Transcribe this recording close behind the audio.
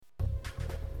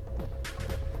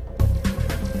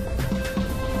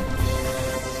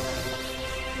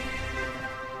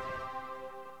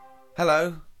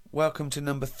Hello, welcome to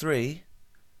number 3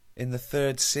 in the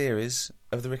 3rd series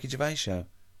of the Ricky Gervais Show.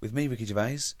 With me, Ricky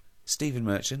Gervais, Stephen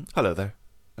Merchant. Hello there.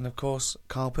 And of course,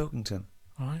 Carl Pilkington.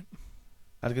 All right.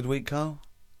 Had a good week, Carl?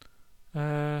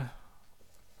 All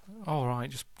right,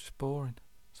 just boring.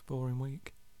 It's a boring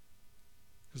week.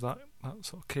 Because that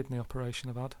sort of kidney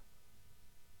operation I've had,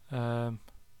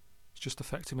 it's just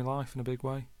affected my life in a big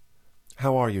way.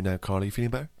 How are you now, Carl? Are you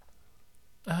feeling better?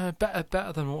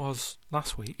 Better than it was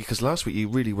last week. Because last week you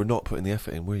really were not putting the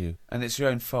effort in, were you? And it's your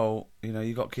own fault. You know,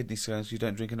 you got kidney stones, you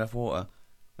don't drink enough water.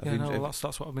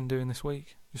 That's what I've been doing this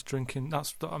week. Just drinking.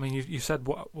 You said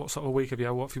what sort of week have you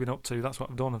had? What have you been up to? That's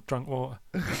what I've done. I've drank water.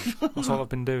 That's all I've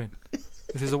been doing.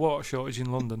 If there's a water shortage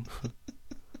in London,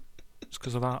 it's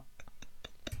because of that.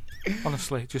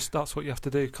 Honestly, just that's what you have to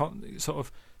do. It's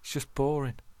just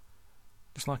boring.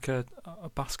 It's like a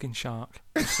basking shark,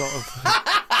 just sort of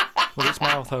with its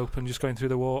mouth open, just going through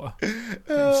the water.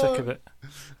 Getting sick of it.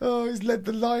 Oh, he's led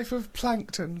the life of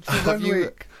plankton for 1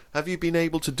 week. Have you been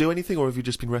able to do anything, or have you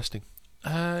just been resting?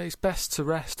 It's best to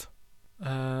rest,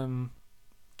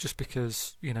 just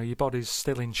because your body's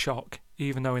still in shock,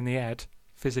 even though in the head,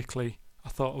 physically, I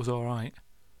thought it was all right.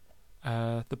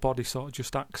 The body sort of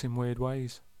just acts in weird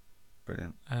ways.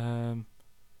 Brilliant.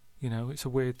 It's a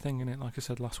weird thing, isn't it? Like I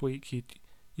said last week,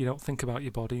 you don't think about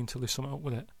your body until there's something up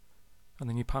with it, and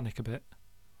then you panic a bit,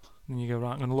 and then you go,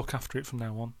 right, I'm going to look after it from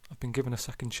now on. I've been given a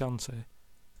second chance here.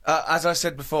 As I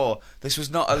said before, this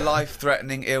was not a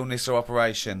life-threatening illness or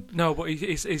operation. No, but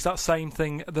it's that same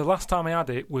thing. The last time I had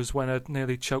it was when I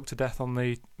nearly choked to death on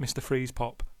the Mr. Freeze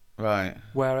pop. Right.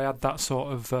 Where I had that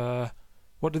sort of,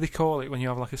 what do they call it when you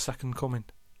have like a second coming?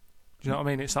 Do you know what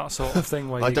I mean? It's that sort of thing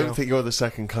where I don't think you're the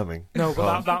second coming. No,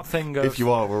 but that thing of... If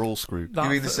you are, we're all screwed. You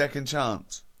mean the second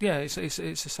chance? Yeah, it's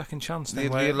a second chance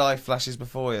thing. Your life flashes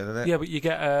before you, doesn't it? Yeah, but you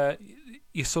get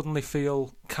you suddenly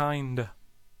feel kinder.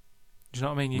 Do you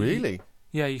know what I mean? Really?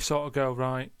 Yeah, you sort of go,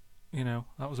 right,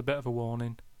 that was a bit of a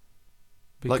warning.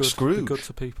 Like Scrooge? Be good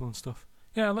to people and stuff.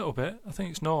 Yeah, a little bit. I think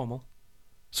it's normal.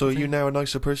 So are you now a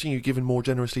nicer person? You're giving more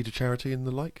generously to charity and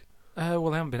the like?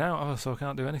 Well, I haven't been out, so I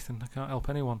can't do anything. I can't help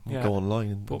anyone. Yeah. Go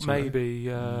online but maybe,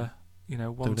 once...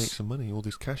 Donate some money, all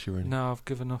this cash you're earning. No, I've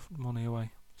given enough money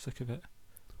away. Sick of it.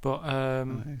 But,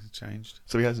 he's changed.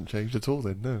 So he hasn't changed at all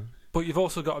then, no. But you've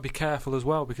also got to be careful as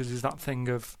well, because there's that thing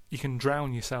of you can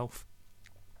drown yourself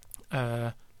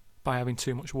by having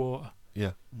too much water.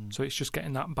 Yeah. So it's just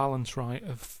getting that balance right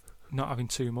of not having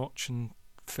too much and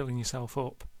filling yourself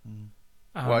up.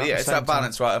 Well, yeah, it's that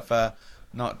balance, right, of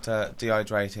not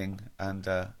dehydrating and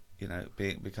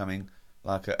becoming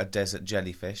like a desert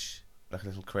jellyfish, like a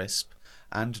little crisp,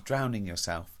 and drowning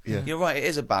yourself. Yeah. You're right, it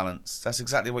is a balance. That's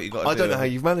exactly what you've got to do. I don't know how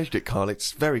you've managed it, Carl.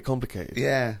 It's very complicated.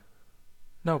 Yeah.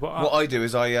 No, but what I do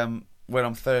is when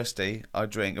I'm thirsty, I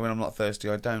drink, and when I'm not thirsty,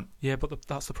 I don't. Yeah, but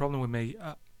that's the problem with me.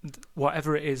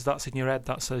 Whatever it is that's in your head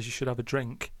that says you should have a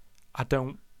drink, I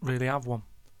don't really have one.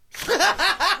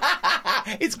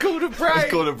 It's called a brain.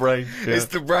 It's called a brain. Yeah. It's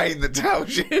the brain that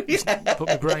tells you. Yeah. But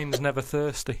my brain's never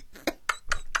thirsty.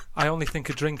 I only think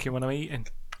of drinking when I'm eating,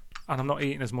 and I'm not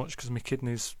eating as much because my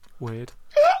kidney's weird.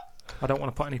 I don't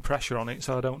want to put any pressure on it,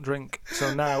 so I don't drink.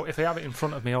 So now, if I have it in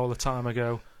front of me all the time, I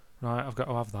go, right, I've got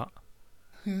to have that.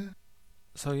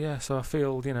 Yeah. So I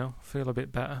feel a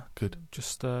bit better. Good.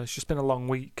 Just it's just been a long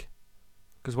week,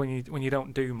 because when you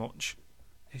don't do much,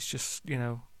 it's just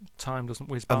time doesn't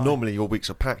whiz by. And normally your weeks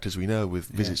are packed, as we know, with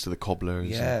visits to the cobblers.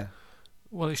 Yeah.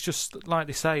 Well, it's just like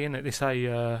they say, innit? They say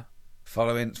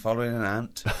following an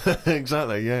ant.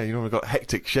 Exactly. Yeah. You've got a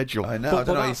hectic schedule. I know. I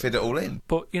don't know how you fit it all in.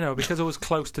 But because I was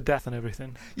close to death and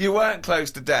everything. You weren't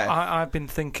close to death. I've been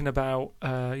thinking about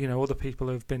other people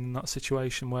who've been in that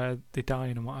situation where they're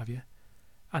dying and what have you,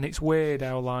 and it's weird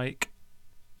how, like,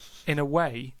 in a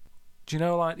way, do you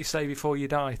know, like they say before you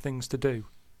die, things to do.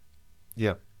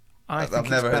 Yeah. I've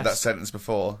never heard that sentence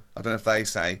before. I don't know if they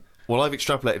say. Well, I've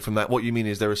extrapolated from that. What you mean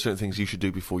is there are certain things you should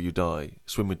do before you die.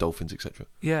 Swim with dolphins, etc.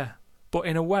 Yeah. But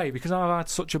in a way, because I've had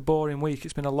such a boring week,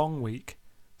 it's been a long week.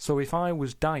 So if I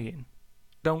was dying,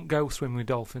 don't go swim with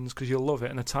dolphins, because you'll love it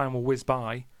and the time will whiz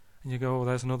by and you go, oh,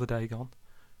 there's another day gone.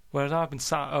 Whereas I've been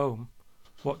sat at home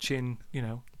watching,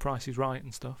 The Price is Right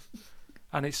and stuff.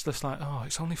 And it's just like, oh,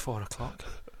 it's only 4 o'clock.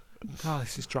 Oh,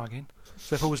 this is dragging.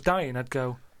 So if I was dying, I'd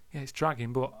go, yeah, it's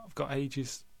dragging, but I've got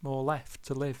ages more left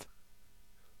to live.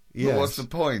 Yeah. What's the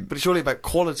point? But it's really about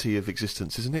quality of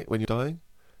existence, isn't it, when you're dying?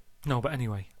 No, but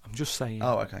anyway, I'm just saying.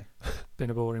 Oh, okay. Been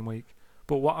a boring week.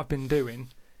 But what I've been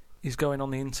doing is going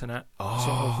on the internet, sort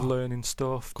of learning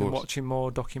stuff, been watching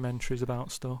more documentaries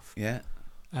about stuff. Yeah.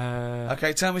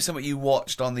 Okay, tell me something you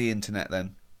watched on the internet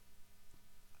then.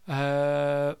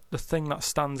 The thing that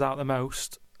stands out the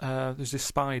most, there's this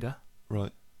spider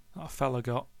Right. that a fella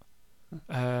got,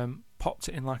 popped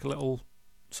it in like a little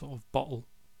sort of bottle,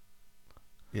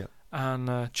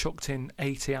 and chucked in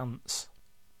 80 ants,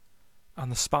 and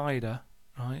the spider,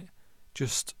 right,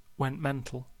 just went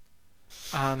mental.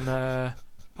 And I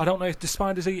don't know if the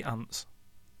spiders eat ants.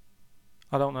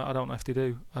 I don't know if they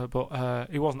do, but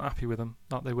he wasn't happy with them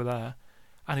that they were there,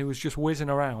 and he was just whizzing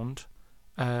around,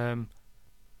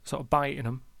 sort of biting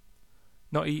them,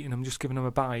 not eating them, just giving them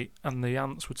a bite, and the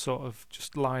ants would sort of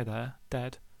just lie there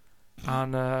dead.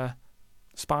 And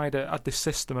spider had this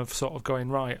system of sort of going,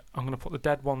 right, I'm going to put the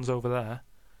dead ones over there,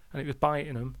 and it was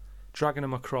biting them, dragging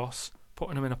them across,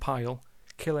 putting them in a pile,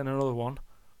 killing another one,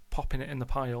 popping it in the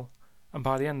pile, and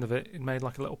by the end of it, it made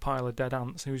like a little pile of dead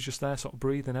ants. He was just there, sort of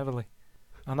breathing heavily,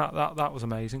 and that was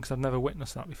amazing because I've never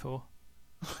witnessed that before.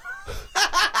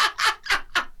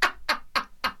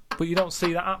 But you don't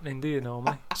see that happening, do you,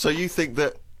 normally? So you think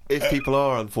that if people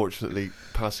are unfortunately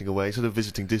passing away, instead of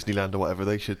visiting Disneyland or whatever,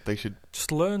 they should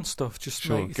just learn stuff. Just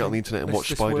sure, make you get on the internet and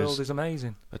watch spiders. This world is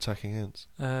amazing. Attacking ants.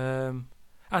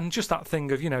 And just that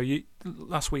thing of,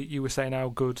 last week you were saying how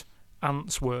good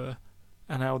ants were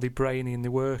and how they're brainy and they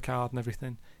work hard and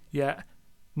everything. Yet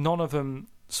none of them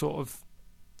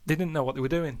they didn't know what they were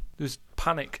doing. There was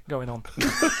panic going on.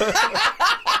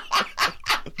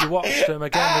 You watched them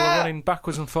again; they were running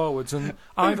backwards and forwards. And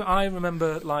I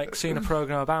remember seeing a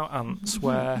program about ants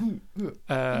where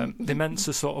they're meant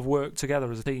to sort of work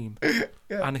together as a team,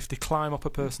 and if they climb up a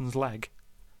person's leg,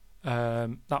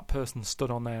 that person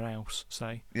stood on their house,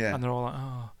 say, and they're all like,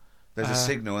 "Oh." There's a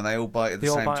signal, and they all bite at the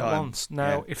same time. They all bite at once.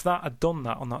 Now, if that had done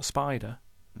that on that spider,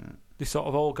 they sort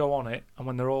of all go on it, and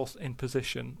when they're all in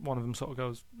position, one of them sort of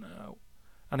goes no,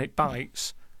 and it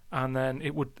bites. And then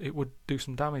it would do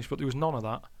some damage, but there was none of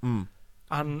that.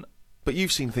 But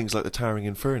you've seen things like the Towering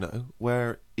Inferno,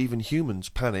 where even humans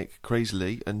panic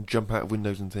crazily and jump out of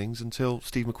windows and things until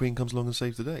Steve McQueen comes along and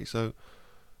saves the day. So,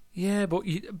 yeah, but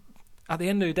at the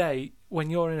end of the day, when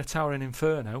you're in a Towering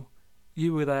Inferno,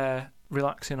 you were there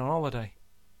relaxing on holiday.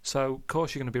 So, of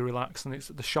course, you're going to be relaxed, and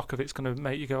the shock of it's going to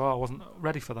make you go, "Oh, I wasn't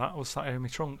ready for that. I was sat here in my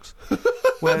trunks."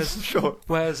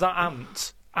 Whereas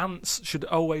that ants should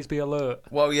always be alert.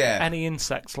 Well, yeah. Any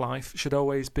insect's life should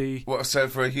always be... Well, so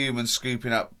for a human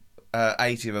scooping up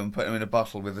 80 of them, putting them in a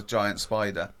bottle with a giant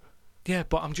spider. Yeah,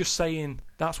 but I'm just saying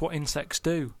that's what insects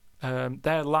do.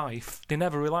 Their life, they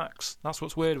never relax. That's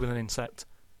what's weird with an insect.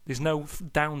 There's no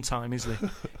downtime, is there?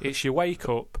 It's you wake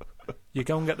up, you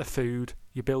go and get the food,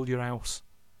 you build your house.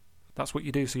 That's what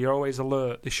you do, so you're always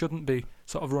alert. They shouldn't be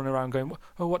sort of running around going,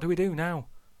 "Oh, what do we do now?"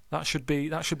 That should be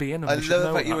in them. I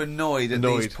love that you're annoyed at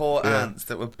these poor ants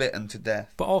that were bitten to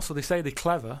death. But also, they say they're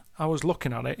clever. I was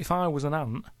looking at it. If I was an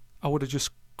ant, I would have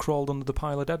just crawled under the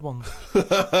pile of dead ones.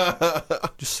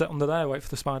 Just sit under there, wait for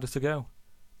the spider to go.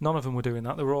 None of them were doing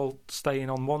that. They were all staying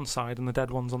on one side and the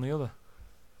dead ones on the other.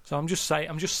 So I'm just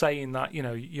saying that,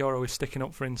 you're always sticking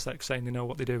up for insects, saying they know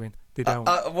what they're doing. They don't.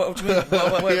 What do you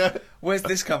mean? Where's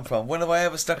this come from? When have I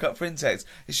ever stuck up for insects?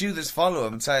 It's you that's follow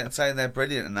them and saying they're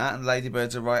brilliant and that, and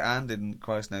ladybirds are right-handed and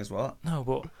Christ knows what. No,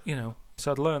 but,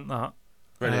 so I'd learnt that.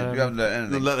 Brilliant. You haven't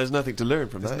learnt anything. There's nothing to learn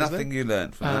from that, There's nothing you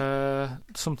learnt from that.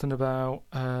 Something about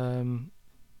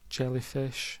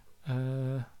jellyfish,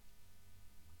 and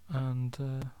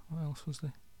what else was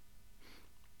there?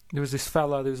 There was this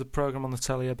fella, there was a programme on the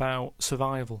telly about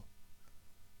survival,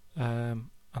 and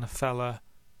a fella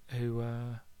who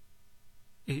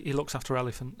he looks after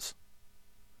elephants,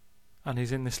 and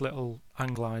he's in this little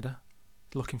hang glider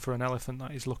looking for an elephant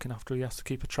that he's looking after. He has to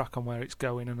keep a track on where it's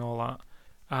going and all that.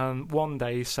 And one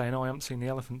day he's saying, "Oh, I haven't seen the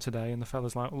elephant today," and the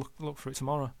fella's like, look for it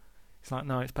tomorrow. He's like,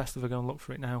 "No, it's best if I go and look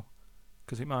for it now,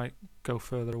 because it might go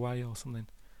further away or something."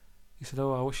 He said,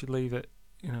 "Oh, I wish you'd leave it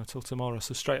till tomorrow."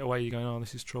 So straight away you're going, "Oh,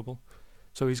 this is trouble."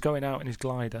 So he's going out in his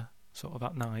glider, sort of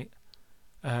at night.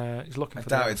 He's looking for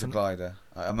the elephant. I doubt it's a glider.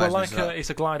 It's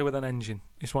a glider with an engine.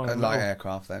 It's one of a light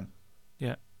aircraft then.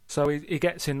 Yeah. So he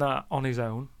gets in that on his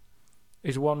own.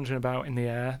 He's wandering about in the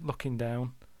air, looking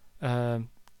down.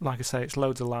 Like I say, it's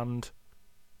loads of land.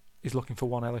 He's looking for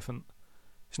one elephant.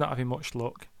 He's not having much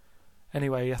luck.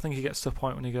 Anyway, I think he gets to a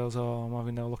point when he goes, "Oh, I'm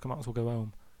having no luck, I might as well go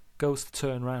home." Goes to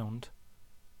turn round.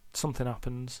 Something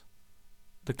happens.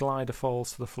 The glider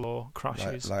falls to the floor,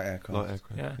 crashes. Light aircraft.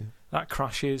 Yeah. That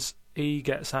crashes. He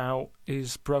gets out.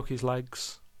 He's broke his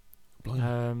legs.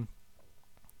 Done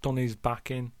his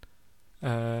back in.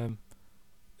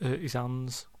 His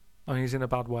hands. I mean, he's in a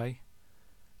bad way.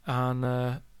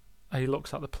 And he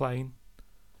looks at the plane,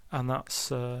 and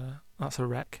that's a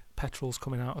wreck. Petrol's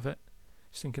coming out of it.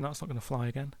 He's thinking that's not going to fly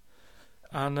again.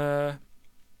 And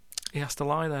he has to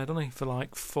lie there, doesn't he, for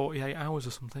like 48 hours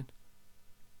or something.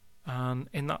 And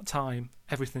in that time,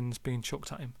 everything's being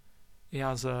chucked at him. He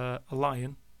has a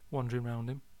lion wandering around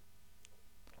him.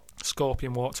 A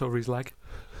scorpion walked over his leg.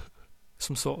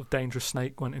 Some sort of dangerous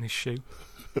snake went in his shoe.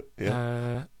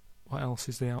 Yeah. What else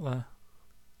is there out there?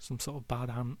 Some sort of bad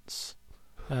ants.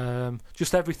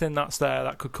 Just everything that's there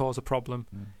that could cause a problem.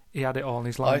 He had it all in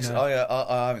his line.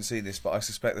 I haven't seen this, but I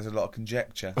suspect there's a lot of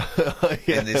conjecture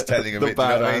in this telling of the it. bad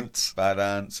Do you know what I mean? ants. Bad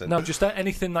ants. And No, just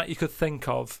anything that you could think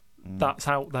of that's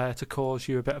out there to cause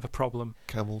you a bit of a problem.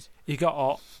 Camels. He got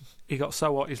hot. He got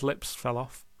so hot his lips fell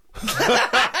off.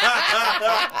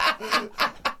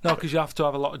 No, because you have to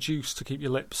have a lot of juice to keep your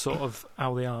lips sort of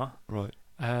how they are. Right.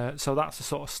 So that's the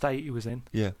sort of state he was in.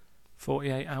 Yeah.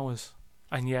 48 hours.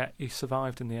 And yet he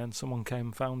survived in the end. Someone came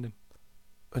and found him.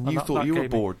 And And you that thought you were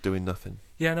gave me- bored doing nothing.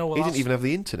 Yeah, no, well, He that's... didn't even have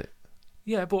the internet.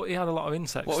 Yeah, but he had a lot of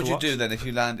insects what to would you watch. do then if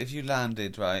you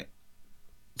landed, right?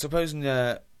 Supposing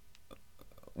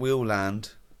we all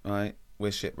land, right?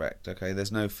 We're shipwrecked, okay?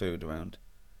 There's no food around.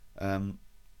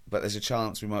 But there's a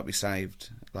chance we might be saved,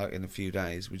 like, in a few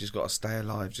days. We just got to stay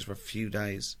alive just for a few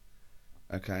days,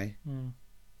 okay?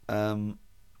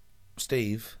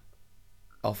 Steve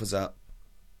offers up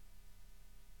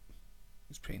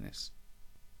his penis.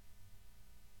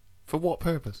 For what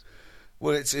purpose?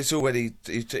 Well, it's already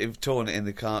you've torn it in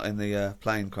the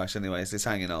plane crash. Anyways, it's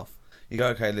hanging off. You go,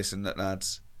 okay, listen,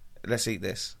 lads, let's eat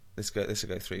this. This will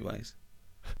go 3 ways.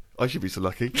 I should be so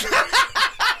lucky.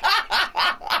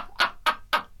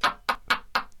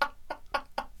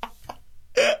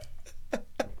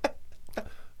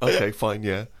 Okay, fine,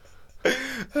 yeah.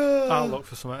 I'll look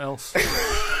for something else.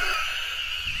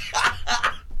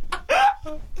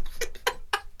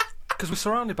 Because we're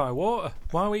surrounded by water.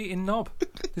 Why are we eating knob?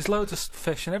 There's loads of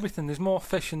fish and everything. There's more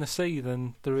fish in the sea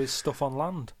than there is stuff on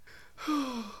land.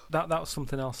 That was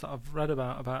something else that I've read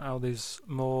about how there's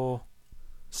more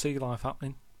sea life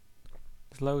happening.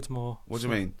 There's loads more. What do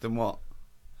you mean? Than what?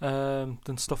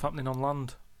 Than stuff happening on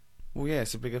land. Well, yeah,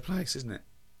 it's a bigger place, isn't it?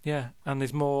 Yeah, and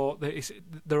there's more.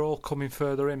 They're all coming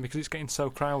further in because it's getting so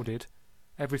crowded.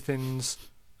 Everything's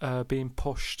being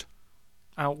pushed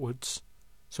outwards.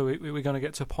 So we're going to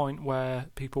get to a point where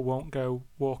people won't go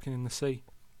walking in the sea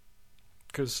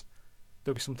because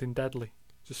there'll be something deadly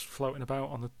just floating about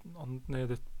on near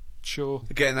the shore.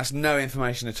 Again, that's no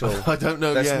information at all. I don't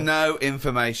know. There's no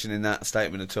information in that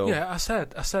statement at all. Yeah, I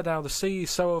said how the sea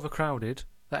is so overcrowded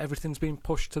that everything's being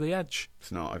pushed to the edge.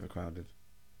 It's not overcrowded.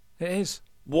 It is.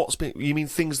 You mean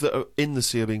things that are in the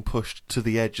sea are being pushed to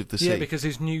the edge of the sea? Yeah, because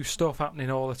there's new stuff happening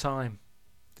all the time.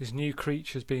 There's new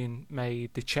creatures being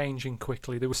made. They're changing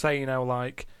quickly. They were saying how,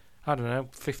 like, I don't know,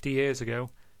 50 years ago,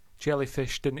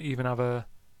 jellyfish didn't even have a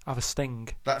sting.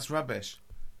 That's rubbish.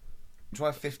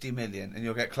 Try 50 million and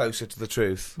you'll get closer to the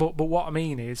truth. But what I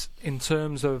mean is, in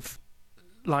terms of,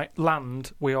 like,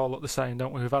 land, we all look the same,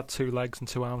 don't we? We've had 2 legs and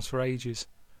 2 arms for ages.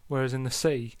 Whereas in the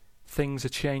sea, things are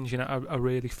changing at a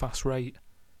really fast rate.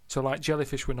 So, like,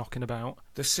 jellyfish were knocking about.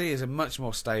 The sea is a much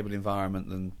more stable environment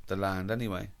than the land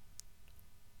anyway.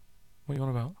 What are you on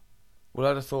about? Well, I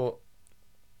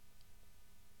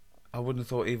wouldn't have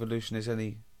thought evolution is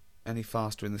any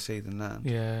faster in the sea than land.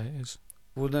 Yeah, it is.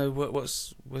 Well, no,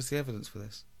 where's the evidence for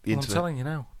this? The Well, I'm internet. telling you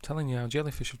now. I'm telling you how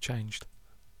jellyfish have changed.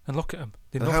 And look at them.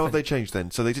 And how have they changed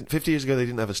then? So they didn't. 50 years ago, they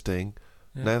didn't have a sting.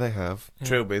 Yeah. Now they have. Yeah.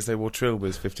 Trilbies, they wore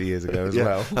trilbies 50 years ago as Yeah.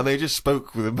 well. And they just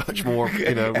spoke with a much more,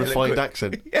 refined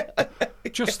accent.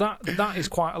 Just that is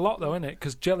quite a lot, though, isn't it?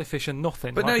 Because jellyfish are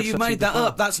nothing. But like no, I you said to made that before.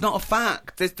 up. That's not a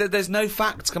fact. There's no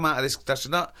facts come out of this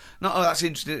discussion. Not oh, that's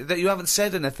interesting. That you haven't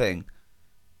said anything.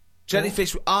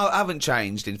 Jellyfish haven't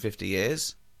changed in 50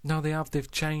 years. No, they have. They've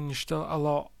changed a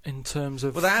lot in terms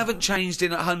of... Well, they haven't changed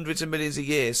in hundreds of millions of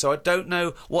years, so I don't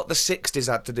know what the 60s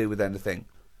had to do with anything.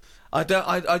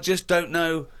 I just don't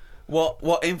know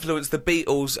what influence the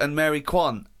Beatles and Mary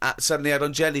Quant suddenly had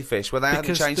on jellyfish, where they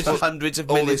hadn't changed for hundreds of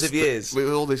millions of years.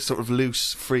 With all this sort of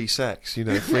loose, free sex,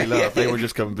 free love, they were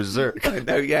just going berserk. I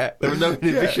know, yeah. There were no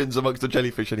inhibitions amongst the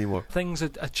jellyfish anymore. Things are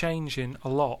changing a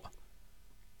lot.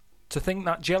 To think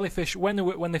that jellyfish,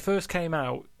 when they first came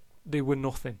out, they were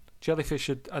nothing. Jellyfish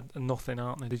are nothing,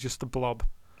 aren't they? They're just a blob.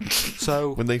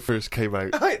 So when they first came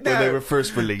out, I when know. they were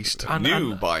first released.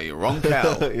 New by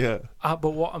Roncal. Yeah.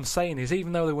 but what I'm saying is,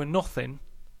 even though they were nothing,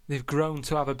 they've grown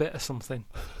to have a bit of something,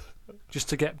 just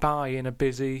to get by in a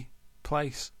busy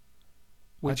place.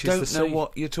 Which I is don't the know sea.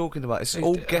 what you're talking about. It's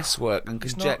all guesswork and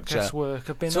It's conjecture. not guesswork.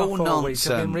 I've been It's off all all week. I've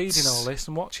been nonsense. reading all this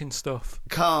and watching stuff.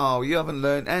 Carl, you haven't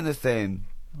learned anything.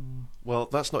 Well,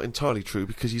 that's not entirely true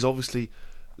because he's obviously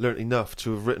learnt enough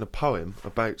to have written a poem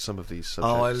about some of these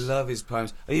subjects. Oh, I love his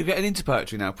poems. Are you getting into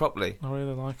poetry now, properly? I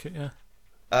really like it, yeah.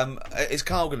 Is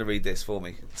Carl going to read this for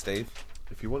me, Steve?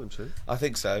 If you want him to. I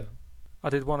think so. I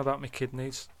did one about my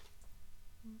kidneys.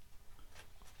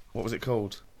 What was it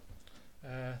called?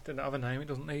 Didn't have a name, it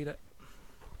doesn't need it.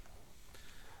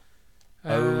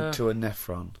 Ode to a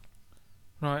Nephron.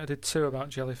 Right, I did 2 about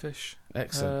jellyfish.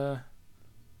 Excellent.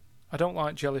 I don't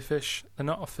like jellyfish. They're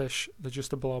not a fish, they're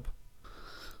just a blob.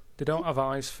 They don't have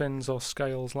eyes, fins or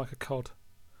scales like a cod.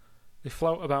 They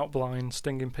float about blind,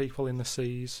 stinging people in the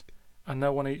seas. And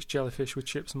no one eats jellyfish with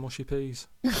chips and mushy peas.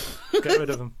 Get rid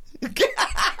of them.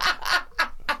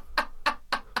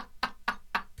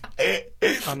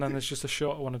 And then there's just a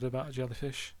shorter one I did about a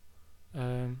jellyfish.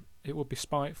 It would be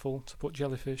spiteful to put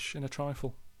jellyfish in a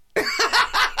trifle.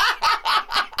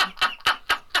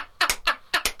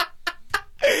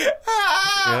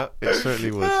 Yeah, it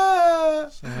certainly would.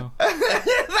 So.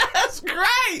 That's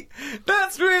great.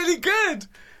 That's really good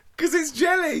because it's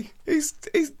jelly. He's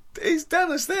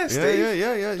done us there, Steve.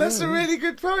 Yeah. That's a really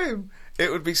good poem.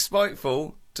 It would be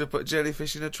spiteful to put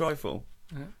jellyfish in a trifle.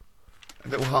 Yeah. A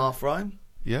little half rhyme.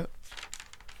 Yeah.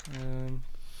 Do you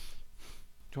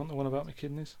want the one about my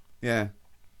kidneys? Yeah.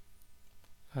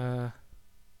 For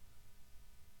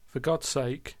God's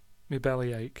sake, me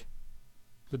belly ache.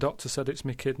 The doctor said it's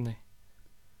me kidney.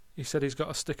 He said he's got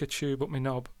to stick a tube up me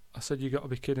knob. I said, you got to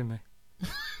be kidding me.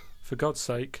 For God's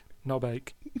sake, knob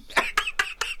ache.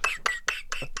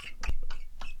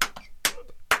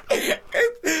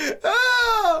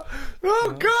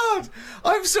 Oh God!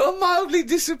 I'm sort of mildly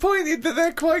disappointed that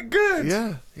they're quite good.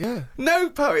 Yeah. No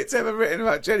poet's ever written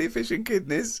about jellyfish and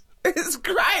kidneys. It's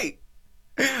great.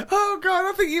 Oh God,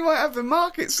 I think you might have the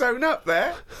market sewn up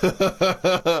there.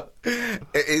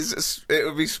 It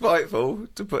would be spiteful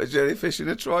to put a jellyfish in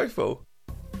a trifle.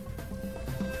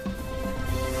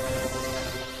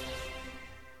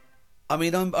 I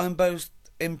mean, I'm both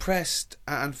impressed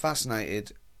and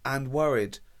fascinated and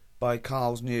worried by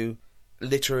Carl's new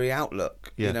literary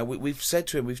outlook. Yeah. You know, we've said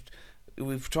to him,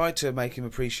 we've tried to make him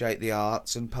appreciate the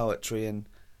arts and poetry and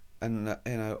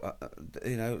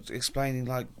explaining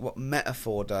like what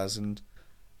metaphor does and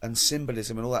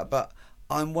symbolism and all that. But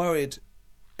I'm worried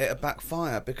it'll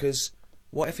backfire, because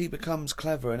what if he becomes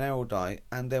clever and erudite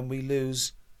and then we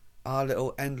lose our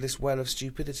little endless well of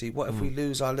stupidity? What if we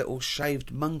lose our little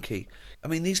shaved monkey? I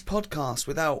mean, these podcasts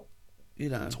without,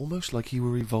 It's almost like you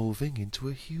were evolving into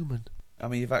a human. I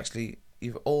mean, you've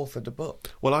authored a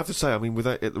book. Well, I have to say, I mean,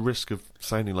 without at the risk of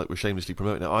sounding like we're shamelessly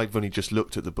promoting it, I've only just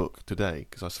looked at the book today,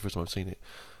 because that's the first time I've seen it,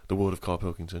 The World of Carl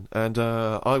Pilkington, and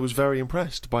I was very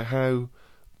impressed by how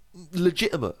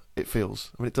legitimate it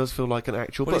feels. I mean, it does feel like an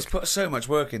actual book. He's put so much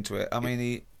work into it. I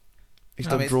mean, he's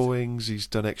done drawings, he's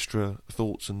done extra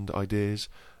thoughts and ideas,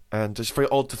 and it's very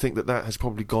odd to think that has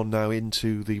probably gone now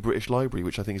into the British Library,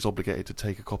 which I think is obligated to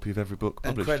take a copy of every book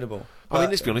published. Incredible. I mean,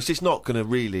 let's be honest, it's not going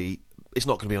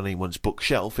to be on anyone's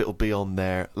bookshelf. It'll be on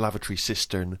their lavatory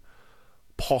cistern,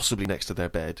 possibly next to their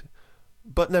bed.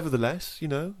 But nevertheless,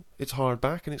 it's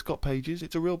hardback and it's got pages.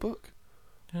 It's a real book.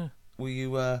 Yeah. Will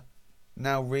you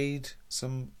now read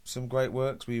some great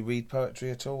works? Will you read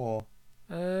poetry at all?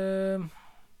 Or?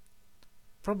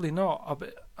 Probably not.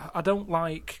 I don't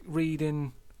like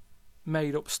reading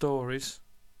made-up stories,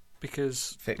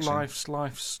 because Fiction.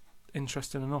 life's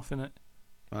interesting enough, innit?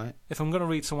 Right. If I'm going to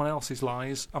read someone else's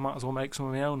lies, I might as well make some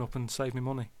of my own up and save me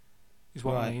money, is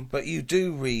what I mean. But you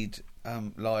do read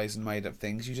lies and made-up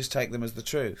things. You just take them as the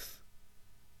truth.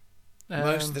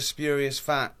 Most of the spurious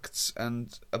facts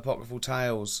and apocryphal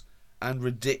tales and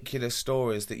ridiculous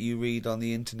stories that you read on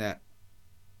the internet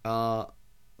are,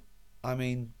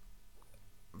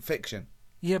 fiction.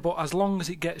 Yeah, but as long as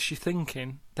it gets you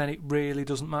thinking, then it really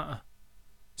doesn't matter.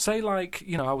 Say, like,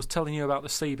 I was telling you about the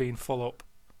sea being full up.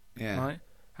 Yeah. Right?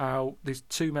 How there's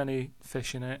too many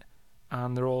fish in it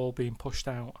and they're all being pushed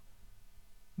out.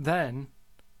 Then,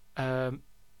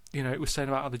 it was saying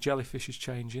about how the jellyfish is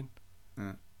changing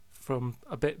from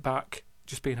a bit back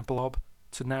just being a blob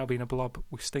to now being a blob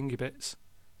with stingy bits.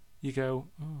 You go,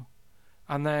 oh.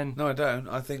 And then... No, I don't.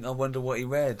 I wonder what he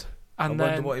read. And I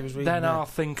wonder what he was reading. Then I'll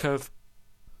think of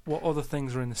what other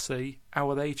things are in the sea. How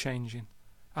are they changing?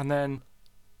 And then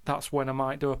that's when I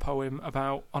might do a poem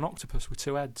about an octopus with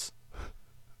 2 heads.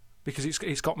 Because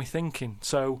it's got me thinking.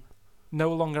 So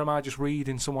no longer am I just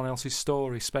reading someone else's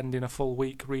story, spending a full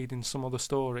week reading some other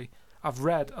story. I've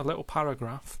read a little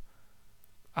paragraph,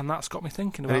 and that's got me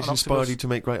thinking about. And it's inspired you to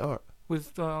make great art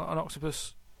with an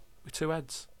octopus with 2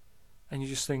 heads, and you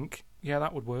just think, yeah,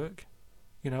 that would work.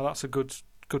 That's a good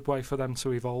way for them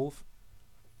to evolve.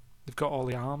 They've got all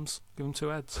the arms. Give them 2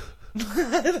 heads.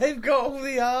 They've got all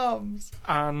the arms.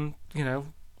 And, you know,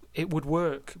 it would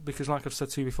work because, like I've said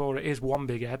to you before, it is one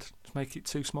big head. Just make it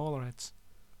 2 smaller heads.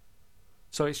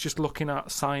 So it's just looking at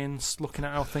science, looking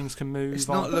at how things can move. It's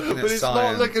not looking at But it's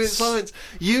science. not looking at science.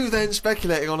 You then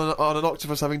speculating on an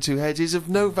octopus having 2 heads is of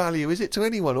no value, is it, to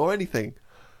anyone or anything?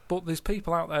 But there's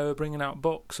people out there who are bringing out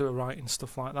books who are writing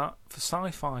stuff like that for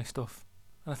sci-fi stuff.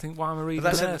 And I think, why am I reading But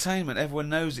that's theirs? entertainment. Everyone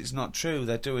knows it's not true.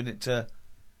 They're doing it to...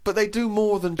 But they do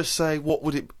more than just say,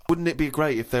 wouldn't it be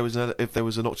great if there was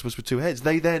an octopus with 2 heads?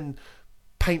 They then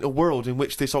paint a world in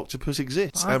which this octopus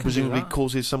exists I and can do presumably that.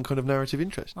 causes some kind of narrative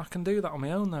interest. I can do that on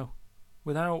my own, though.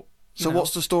 Without... So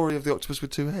what's the story of the octopus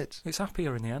with 2 heads? It's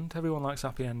happier in the end. Everyone likes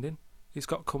happy ending. It's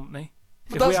got company.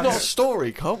 But that's not a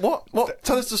story, Carl. What?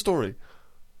 Tell us the story.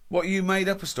 What, you made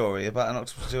up a story about an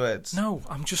octopus with 2 heads? No,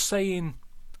 I'm just saying...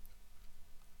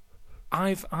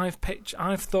 I've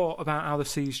thought about how the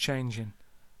sea's changing.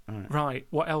 Right,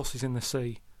 what else is in the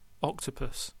sea?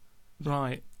 Octopus.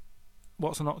 Right,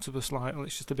 what's an octopus like? Well,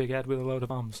 it's just a big head with a load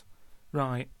of arms.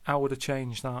 Right, how would I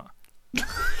change that?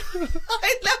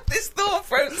 I love this thought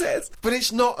process. But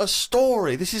it's not a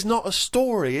story. This is not a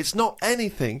story. It's not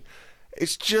anything.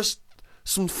 It's just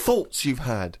some thoughts you've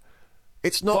had.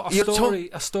 It's not... But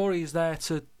a story is there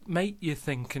to make you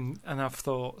think and have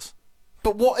thoughts.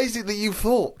 But what is it that you've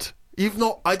thought? You've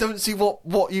not... I don't see what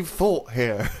you've thought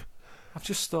here. I've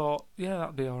just thought, yeah,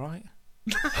 that'd be all right.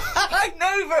 I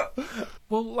know, but...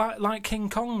 Well, like King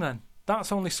Kong, then.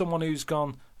 That's only someone who's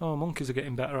gone, oh, monkeys are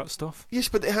getting better at stuff. Yes,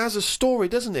 but it has a story,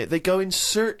 doesn't it? They go in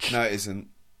search... No, it isn't.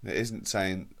 It isn't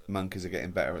saying monkeys are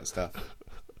getting better at stuff.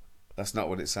 That's not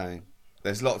what it's saying.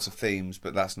 There's lots of themes,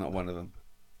 but that's not one of them.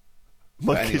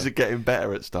 Monkeys are getting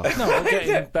better at stuff. No, they're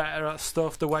getting better at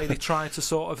stuff. The way they try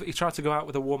to he tried to go out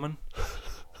with a woman.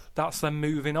 That's them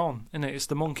moving on, isn't it? It's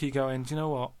the monkey going, do you know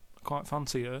what? I quite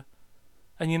fancy her.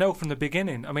 And you know from the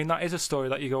beginning, I mean, that is a story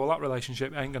that you go, well, that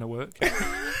relationship ain't going to work. Do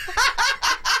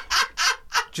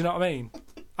you know what I mean?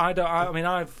 I mean,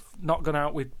 I've not gone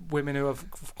out with women who I've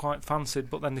quite fancied,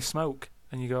 but then they smoke,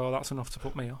 and you go, oh, that's enough to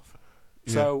put me off.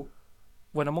 Yeah. So,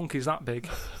 when a monkey's that big,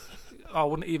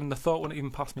 the thought wouldn't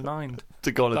even pass my mind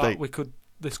to go on a date.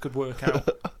 This could work out.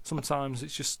 Sometimes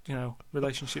it's just, you know,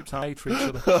 relationships are made for each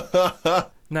other.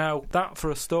 Now, that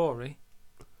for a story,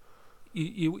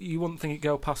 you wouldn't think it'd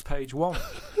go past page 1.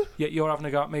 Yet you're having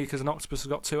a go at me because an octopus has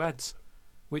got 2 heads,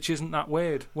 which isn't that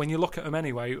weird. When you look at them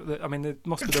anyway, I mean, it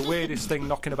must be the weirdest thing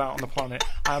knocking about on the planet.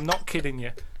 I'm not kidding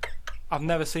you. I've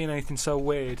never seen anything so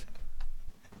weird.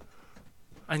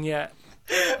 And yet...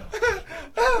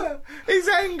 He's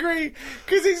angry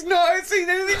because he's not seen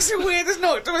anything so weird as an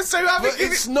octopus. So but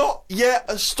it's not yet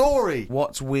a story.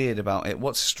 What's weird about it?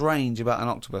 What's strange about an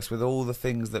octopus with all the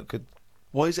things that could...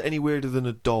 Why is it any weirder than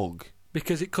a dog?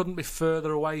 Because it couldn't be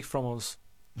further away from us.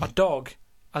 A dog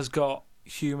has got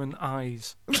human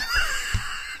eyes.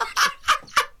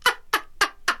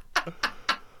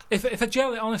 If a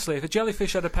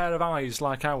jellyfish had a pair of eyes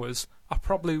like ours, I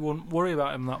probably wouldn't worry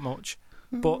about him that much.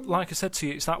 But like I said to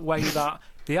you, it's that way that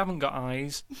they haven't got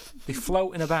eyes, they're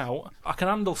floating about. I can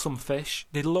handle some fish.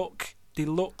 They look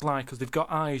like us. They've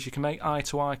got eyes. You can make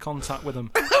eye-to-eye contact with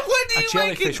them. A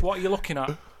jellyfish, what are you looking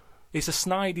at? It's a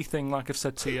snidey thing, like I've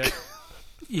said to you.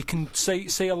 You can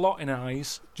see a lot in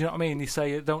eyes. Do you know what I mean? You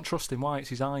say, don't trust him. Why? It's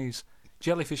his eyes.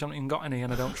 Jellyfish haven't even got any,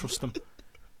 and I don't trust them.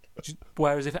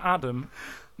 Whereas if it had them,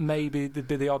 maybe there'd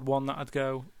be the odd one that I'd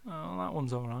go, oh, that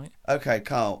one's all right. Okay,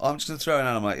 Carl, I'm just going to throw an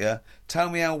animal at you. Tell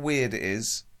me how weird it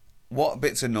is, what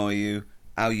bits annoy you,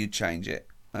 how you'd change it.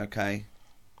 Okay?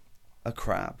 A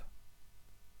crab.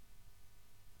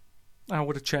 How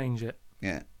would I change it?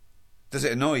 Yeah. Does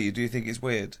it annoy you? Do you think it's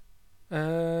weird?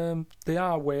 They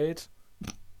are weird,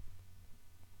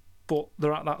 but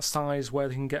they're at that size where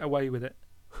they can get away with it.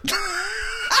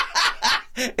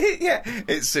 Yeah,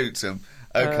 it suits them.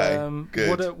 Okay,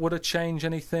 good. Would it change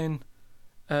anything?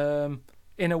 In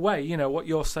a way, you know, what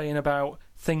you're saying about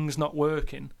things not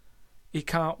working, he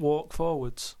can't walk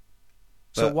forwards.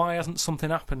 So why hasn't something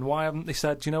happened? Why haven't they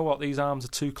said, you know what, these arms are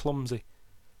too clumsy.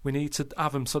 We need to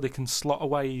have them so they can slot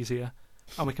away easier,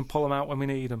 and we can pull them out when we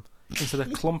need them, instead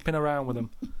of clumping around with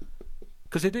them.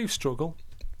 Because they do struggle.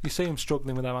 You see them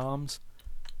struggling with their arms.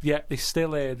 Yet they're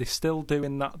still here, they're still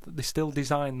doing that, they're still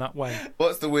designed that way.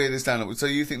 What's the weirdest animal? So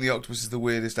you think the octopus is the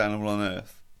weirdest animal on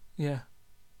Earth? Yeah.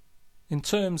 In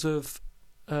terms of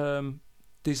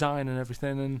design and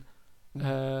everything,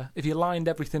 and if you lined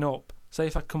everything up, say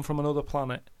if I'd come from another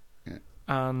planet,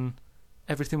 and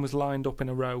everything was lined up in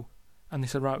a row, and they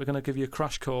said, right, we're going to give you a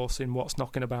crash course in what's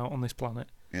knocking about on this planet.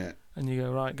 Yeah. And you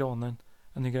go, right, go on then.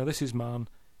 And they go, this is man,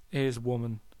 here's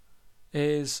woman,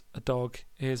 here's a dog,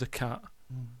 here's a cat,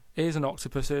 here's an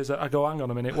octopus, I go, hang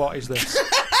on a minute, what is this?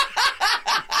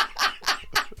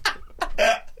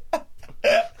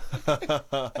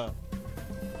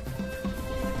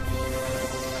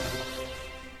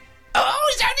 Oh,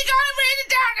 it's only going really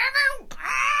down.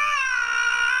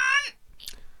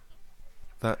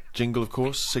 That jingle, of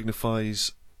course,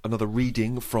 signifies another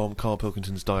reading from Carl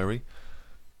Pilkington's diary.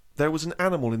 There was an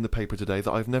animal in the paper today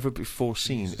that I've never before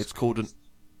seen. It's called an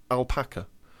alpaca.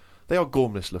 They are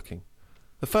gormless looking.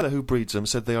 The fellow who breeds them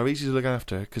said they are easy to look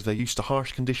after because they're used to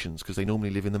harsh conditions because they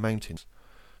normally live in the mountains.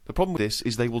 The problem with this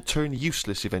is they will turn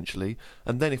useless eventually,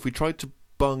 and then if we tried to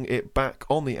bung it back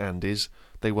on the Andes,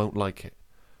 they won't like it.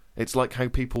 It's like how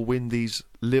people win these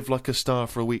live like a star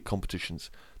for a week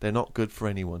competitions. They're not good for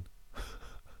anyone.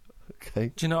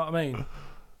 Okay. Do you know what I mean?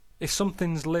 If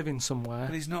something's living somewhere...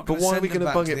 But he's not But going to why are send we them gonna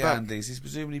back bung to it the back? Andes. He's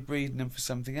presumably breeding them for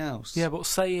something else. Yeah, but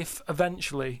say if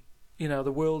eventually, you know,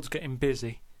 the world's getting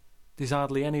busy, there's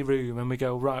hardly any room, and we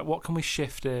go, right, what can we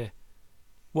shift here?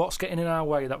 What's getting in our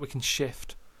way that we can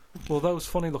shift? Well, those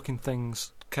funny-looking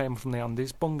things came from the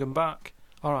Andes, bung them back.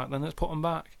 All right, then let's put them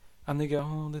back. And they go,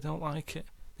 oh, they don't like it.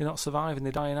 They're not surviving,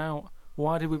 they're dying out.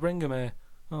 Why did we bring them here?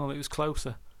 Oh, it was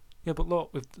closer. Yeah, but look,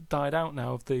 we've died out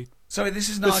now of the... Sorry, this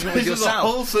is an argument with This is a yourself.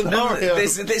 whole scenario.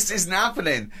 This isn't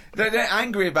happening. Don't get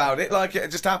angry about it like it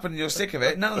just happened and you're sick of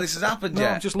it. None of this has happened No,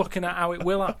 yet. I'm just looking at how it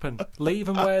will happen. Leave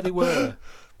them where they were.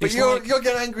 But It's you're like-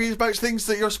 getting angry about things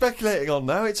that you're speculating on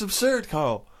now. It's absurd,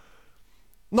 Carl.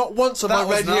 Not once have That I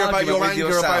was read an here about argument your with anger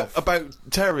yourself. about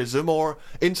terrorism or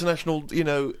international,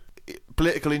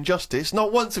 political injustice.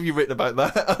 Not once have you written about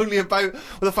that. Only about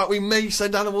the fact we may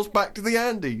send animals back to the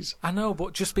Andes. I know,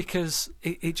 but just because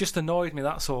it just annoyed me,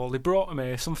 that's all. They brought them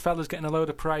here, some fella's getting a load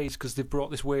of praise because they've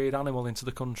brought this weird animal into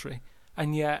the country,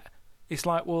 and yet it's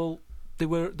like, well, they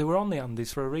were on the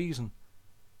Andes for a reason.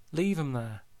 Leave them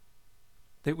there.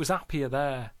 It was happier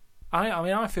there. I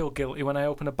mean, I feel guilty when I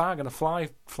open a bag and a fly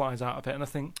flies out of it, and I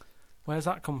think, where's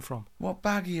that come from? What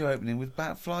bag are you opening with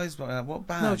flies? What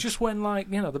bag? No, just when,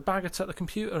 the bag I took the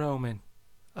computer home in,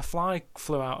 a fly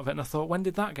flew out of it, and I thought, when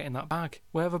did that get in that bag?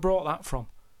 Wherever brought that from?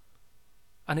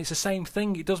 And it's the same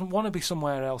thing. It doesn't want to be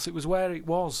somewhere else. It was where it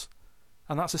was.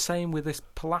 And that's the same with this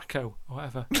Polaco, or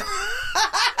whatever.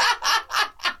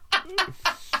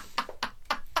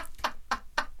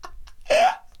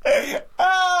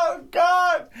 Oh,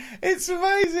 God! It's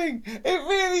amazing! It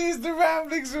really is the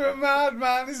ramblings of a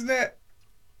madman, isn't it?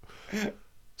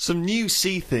 Some new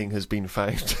sea thing has been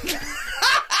found.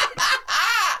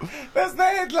 That's the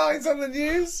headlines on the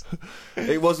news.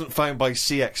 It wasn't found by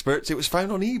sea experts. It was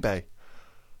found on eBay.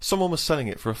 Someone was selling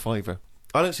it for $5.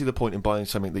 I don't see the point in buying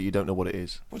something that you don't know what it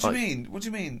is. What do you mean? What do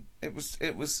you mean? It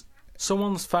was...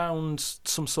 Someone's found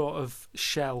some sort of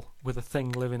shell with a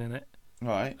thing living in it.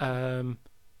 Right.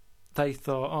 They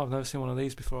thought, oh, I've never seen one of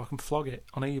these before. I can flog it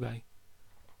on eBay.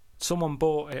 Someone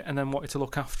bought it and then wanted to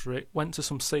look after it. Went to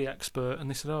some sea expert and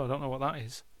they said, oh, I don't know what that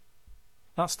is.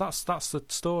 That's the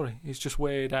story. It's just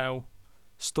weird how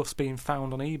stuff's being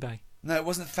found on eBay. No, it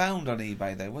wasn't found on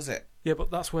eBay, though, was it? Yeah,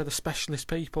 but that's where the specialist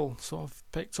people sort of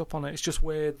picked up on it. It's just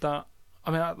weird that...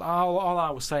 I mean, all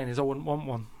I was saying is I wouldn't want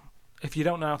one. If you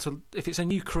don't know how to... If it's a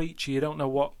new creature, you don't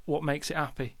know what makes it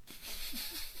happy.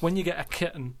 When you get a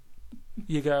kitten,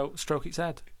 you go, stroke its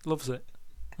head. Loves it.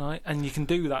 Right? And you can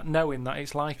do that knowing that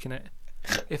it's liking it.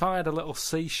 If I had a little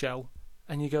seashell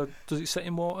and you go, does it sit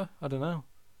in water? I don't know.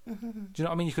 Do you know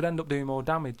what I mean? You could end up doing more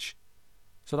damage.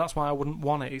 So that's why I wouldn't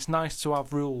want it. It's nice to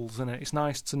have rules in it. It's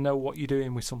nice to know what you're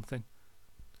doing with something.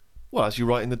 Well, as you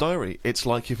write in the diary, it's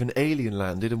like if an alien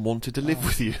landed and wanted to live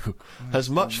with you. As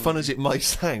much fun as it might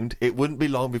sound, it wouldn't be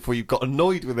long before you got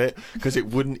annoyed with it because it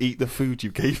wouldn't eat the food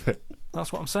you gave it.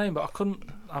 That's what I'm saying, but I couldn't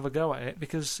have a go at it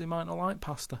because it might not like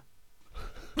pasta.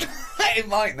 It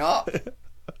might not.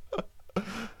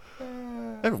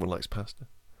 Everyone likes pasta.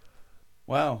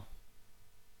 Well,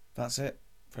 that's it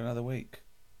for another week.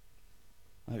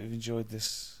 I hope you've enjoyed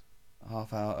this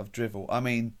half hour of drivel. I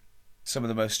mean, some of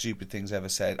the most stupid things ever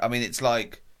said. I mean, it's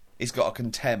like he's got a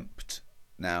contempt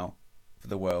now for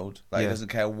the world. Like, Yeah. he doesn't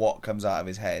care what comes out of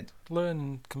his head.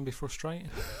 Learning can be frustrating,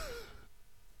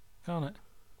 can't it?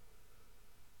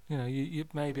 You know, you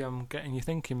maybe I'm getting you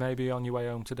thinking. Maybe on your way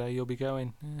home today, you'll be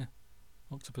going, "Yeah,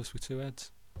 octopus with two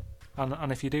heads,"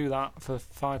 and if you do that for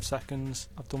 5 seconds,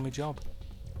 I've done my job.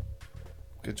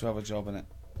 Good to have a job in it.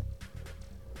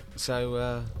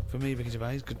 So, from me, Vicky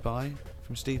Gervais, goodbye.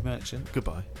 From Steve Merchant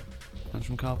Goodbye. and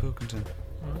from Carl Pilkington.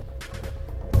 All right.